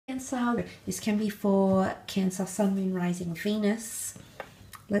Cancer. This can be for Cancer, Sun, Moon, Rising, Venus.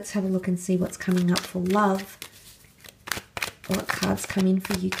 Let's have a look and see what's coming up for love. What cards come in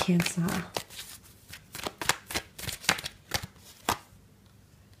for you, Cancer?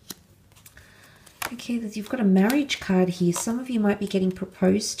 Okay, you've got a marriage card here. Some of you might be getting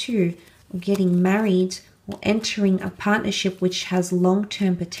proposed to, or getting married, or entering a partnership which has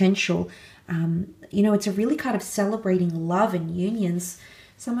long-term potential. You know, it's a really kind of celebrating love and unions.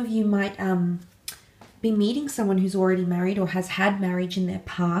 Some of you might be meeting someone who's already married or has had marriage in their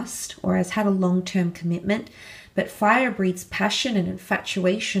past or has had a long-term commitment. But fire breeds passion and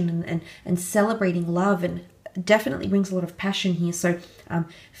infatuation and celebrating love, and definitely brings a lot of passion here. So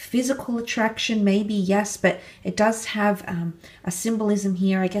physical attraction, maybe, yes, but it does have a symbolism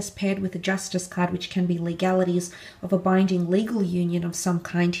here, I guess, paired with the Justice card, which can be legalities of a binding legal union of some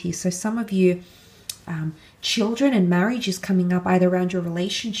kind here. So some of you, children and marriage is coming up either around your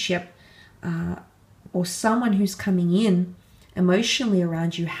relationship or someone who's coming in emotionally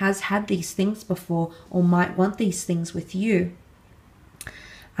around you has had these things before or might want these things with you.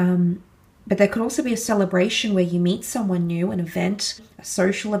 But there could also be a celebration where you meet someone new, an event, a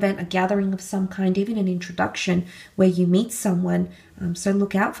social event, a gathering of some kind, even an introduction where you meet someone. So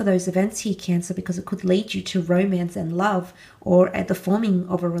look out for those events here, Cancer, because it could lead you to romance and love, or at the forming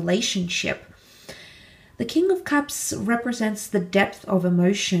of a relationship. The King of Cups represents the depth of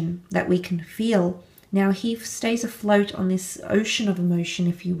emotion that we can feel. Now, he stays afloat on this ocean of emotion,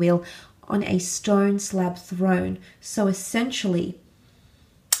 if you will, on a stone slab throne. So essentially,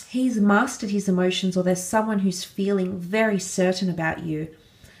 he's mastered his emotions, or there's someone who's feeling very certain about you.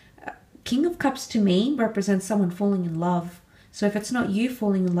 King of Cups to me represents someone falling in love. So if it's not you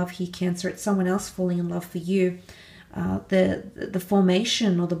falling in love here, Cancer, it's someone else falling in love for you. The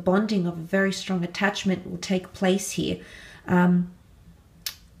formation or the bonding of a very strong attachment will take place here.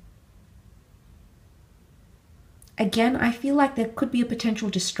 Again, I feel like there could be a potential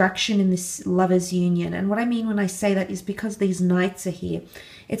distraction in this lover's union. And what I mean when I say that is because these knights are here.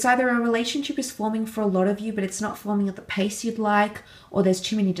 It's either a relationship is forming for a lot of you, but it's not forming at the pace you'd like, or there's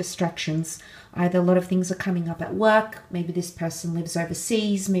too many distractions. Either a lot of things are coming up at work, maybe this person lives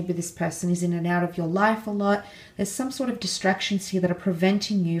overseas, maybe this person is in and out of your life a lot. There's some sort of distractions here that are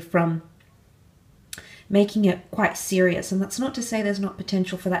preventing you from making it quite serious. And that's not to say there's not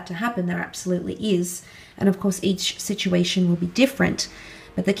potential for that to happen. There absolutely is. And of course, each situation will be different.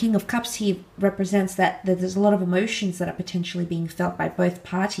 But the King of Cups here represents that there's a lot of emotions that are potentially being felt by both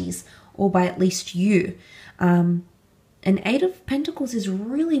parties, or by at least you. An Eight of Pentacles is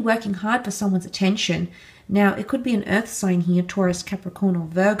really working hard for someone's attention. Now, it could be an earth sign here, Taurus, Capricorn, or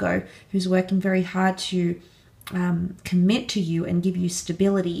Virgo, who's working very hard to commit to you and give you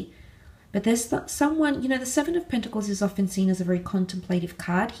stability. But there's someone, you know, the Seven of Pentacles is often seen as a very contemplative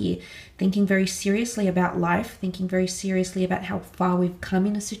card here, thinking very seriously about life, thinking very seriously about how far we've come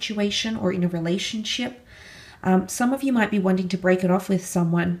in a situation or in a relationship. Some of you might be wanting to break it off with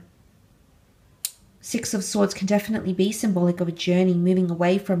someone. Six of Swords can definitely be symbolic of a journey, moving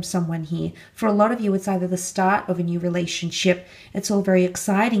away from someone here. For a lot of you, it's either the start of a new relationship. It's all very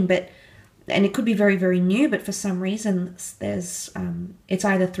exciting, and it could be very, very new, but for some reason, it's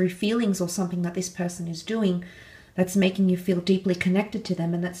either through feelings or something that this person is doing that's making you feel deeply connected to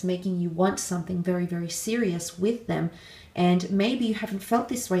them, and that's making you want something very, very serious with them. And maybe you haven't felt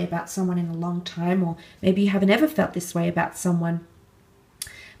this way about someone in a long time, or maybe you haven't ever felt this way about someone.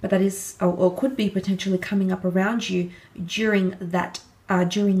 But that is, or could be potentially coming up around you during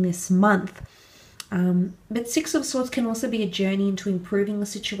this month. But Six of Swords can also be a journey into improving the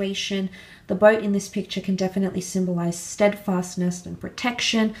situation. The boat in this picture can definitely symbolize steadfastness and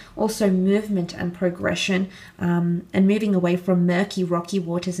protection, also movement and progression, and moving away from murky, rocky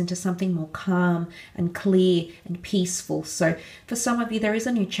waters into something more calm and clear and peaceful. So for some of you, there is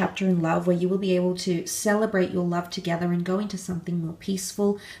a new chapter in love where you will be able to celebrate your love together and go into something more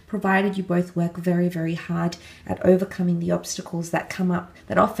peaceful, provided you both work very, very hard at overcoming the obstacles that come up,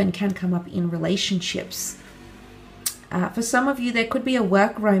 that often can come up in relationships. For some of you, there could be a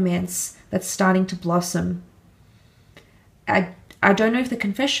work romance that's starting to blossom. I don't know if the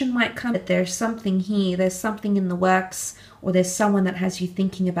confession might come, but there's something here. There's something in the works, or there's someone that has you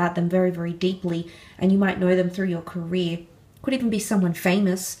thinking about them very, very deeply, and you might know them through your career. Could even be someone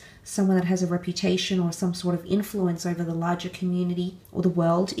famous, someone that has a reputation or some sort of influence over the larger community or the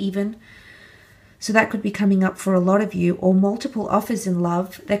world even. So that could be coming up for a lot of you, or multiple offers in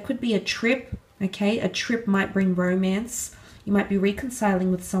love. There could be a trip. Okay, a trip might bring romance. You might be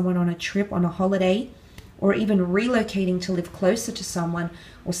reconciling with someone on a trip, on a holiday, or even relocating to live closer to someone,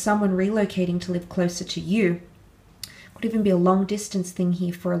 or someone relocating to live closer to you. Could even be a long distance thing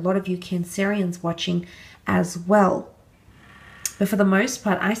here for a lot of you Cancerians watching as well. But for the most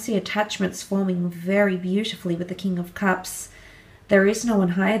part, I see attachments forming very beautifully with the King of Cups. There is no one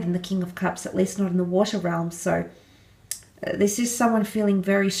higher than the King of Cups, at least not in the water realm. So this is someone feeling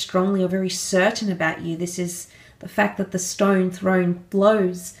very strongly or very certain about you. This is the fact that the stone throne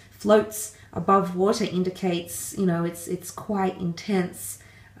floats above water indicates, you know, it's quite intense,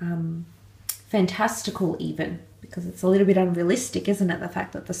 fantastical even, because it's a little bit unrealistic, isn't it? The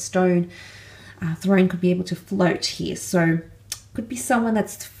fact that the stone throne could be able to float here. So could be someone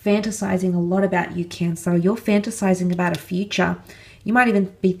that's fantasizing a lot about you, Cancer. You're fantasizing about a future. You might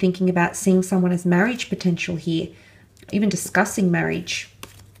even be thinking about seeing someone as marriage potential here, even discussing marriage.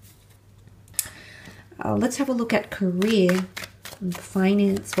 Let's have a look at career and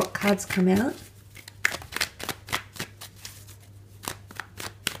finance, what cards come out.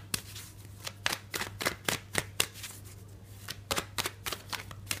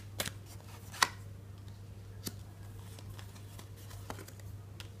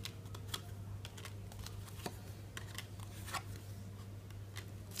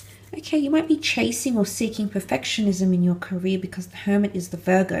 Okay, you might be chasing or seeking perfectionism in your career because the Hermit is the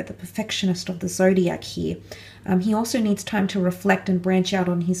Virgo, the perfectionist of the zodiac here. He also needs time to reflect and branch out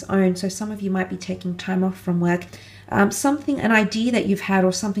on his own. So some of you might be taking time off from work. An idea that you've had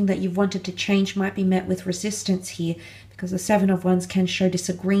or something that you've wanted to change might be met with resistance here, because the Seven of Wands can show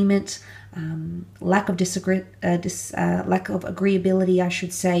disagreement, lack of agreeability, I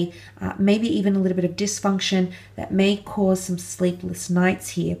should say, maybe even a little bit of dysfunction that may cause some sleepless nights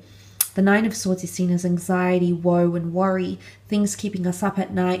here. The Nine of Swords is seen as anxiety, woe, and worry, things keeping us up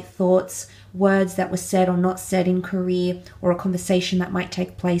at night, thoughts, words that were said or not said in career, or a conversation that might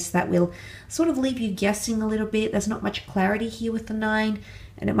take place that will sort of leave you guessing a little bit. There's not much clarity here with the 9,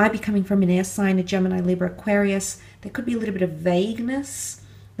 and it might be coming from an air sign, a Gemini, Libra, Aquarius. There could be a little bit of vagueness.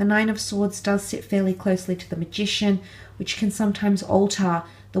 The Nine of Swords does sit fairly closely to the Magician, which can sometimes alter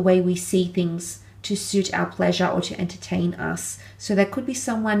the way we see things to suit our pleasure or to entertain us. So there could be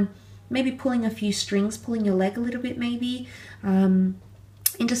someone maybe pulling a few strings, pulling your leg a little bit maybe.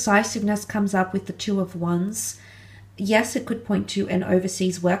 Indecisiveness comes up with the Two of Wands. Yes, it could point to an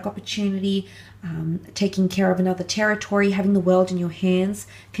overseas work opportunity, taking care of another territory, having the world in your hands,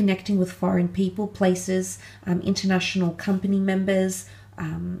 connecting with foreign people, places, international company members,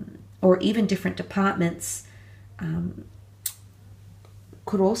 or even different departments.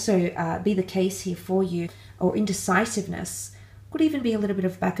 Could also be the case here for you. Or indecisiveness. Could even be a little bit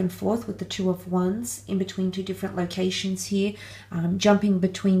of back and forth with the Two of Wands in between two different locations here, jumping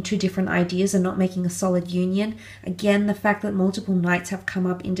between two different ideas and not making a solid union. Again, the fact that multiple Knights have come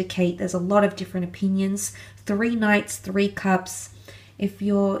up indicate there's a lot of different opinions. 3 Knights, 3 Cups. If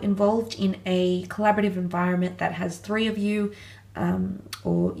you're involved in a collaborative environment that has 3 of you,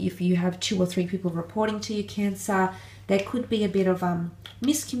 or if you have 2 or 3 people reporting to you, Cancer, there could be a bit of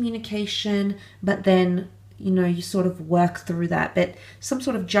miscommunication, but then you know, you sort of work through that. But some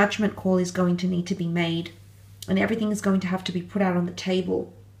sort of judgment call is going to need to be made, and everything is going to have to be put out on the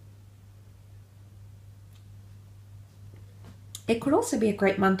table. It could also be a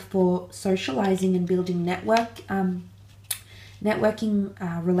great month for socializing and building networking,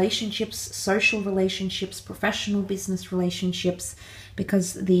 relationships, social relationships, professional business relationships,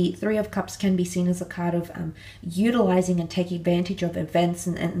 because the Three of Cups can be seen as a card of utilizing and taking advantage of events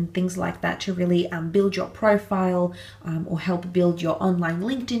and things like that to really build your profile, or help build your online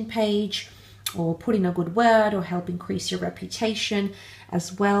LinkedIn page, or put in a good word, or help increase your reputation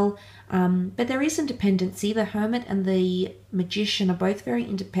as well. But there is independency. The Hermit and the Magician are both very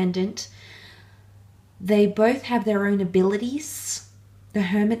independent. They both have their own abilities. The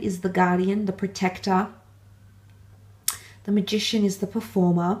Hermit is the guardian, the protector. The Magician is the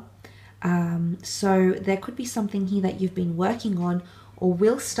performer. So there could be something here that you've been working on or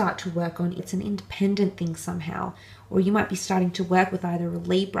will start to work on. It's an independent thing somehow. Or you might be starting to work with either a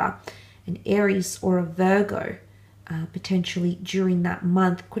Libra, an Aries, or a Virgo, potentially during that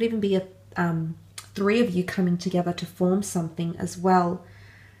month. Could even be 3 of you coming together to form something as well.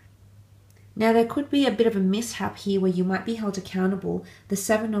 Now, there could be a bit of a mishap here where you might be held accountable. The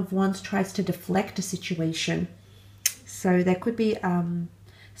Seven of Wands tries to deflect a situation. So there could be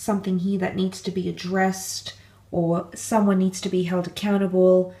something here that needs to be addressed, or someone needs to be held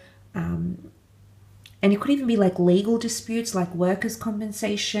accountable. And it could even be like legal disputes, like workers'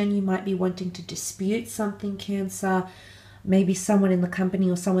 compensation. You might be wanting to dispute something, Cancer. Maybe someone in the company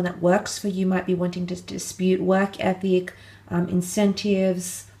or someone that works for you might be wanting to dispute work ethic,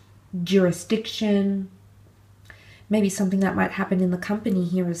 incentives, jurisdiction, maybe something that might happen in the company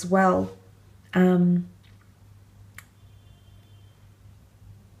here as well.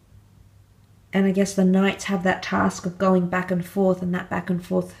 And I guess the Knights have that task of going back and forth, and that back and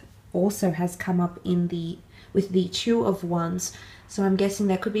forth also has come up in the with the Two of Wands. So I'm guessing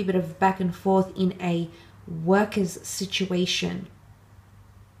there could be a bit of back and forth in a workers situation.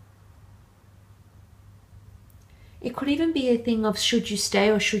 It could even be a thing of should you stay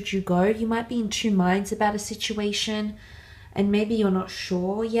or should you go. You might be in two minds about a situation, and maybe you're not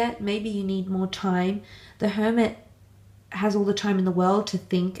sure yet. Maybe you need more time. The Hermit has all the time in the world to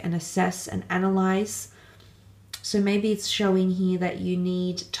think and assess and analyze. So maybe it's showing here that you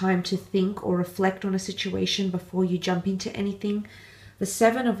need time to think or reflect on a situation before you jump into anything. The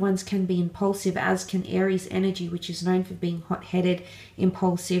Seven of Wands can be impulsive, as can Aries energy, which is known for being hot-headed,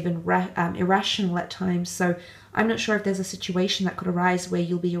 impulsive, and irrational at times. So I'm not sure if there's a situation that could arise where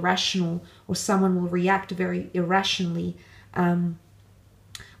you'll be irrational, or someone will react very irrationally, when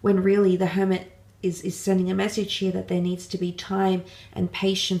really the Hermit is sending a message here that there needs to be time and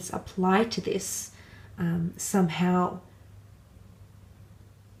patience applied to this somehow.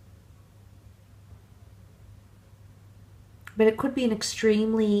 But it could be an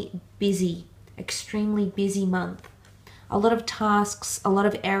extremely busy month. A lot of tasks, a lot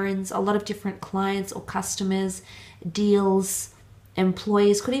of errands, a lot of different clients or customers, deals,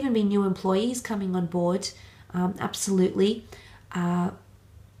 employees. Could even be new employees coming on board. Absolutely. And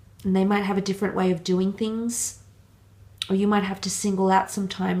they might have a different way of doing things. Or you might have to single out some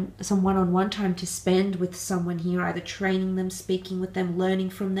time, some one-on-one time to spend with someone here, either training them, speaking with them, learning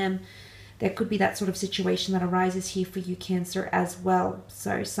from them. There could be that sort of situation that arises here for you, Cancer, as well.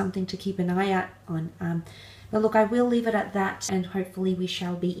 So something to keep an eye out on. But look, I will leave it at that, and hopefully we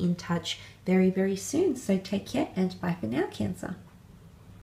shall be in touch very, very soon. So take care, and bye for now, Cancer.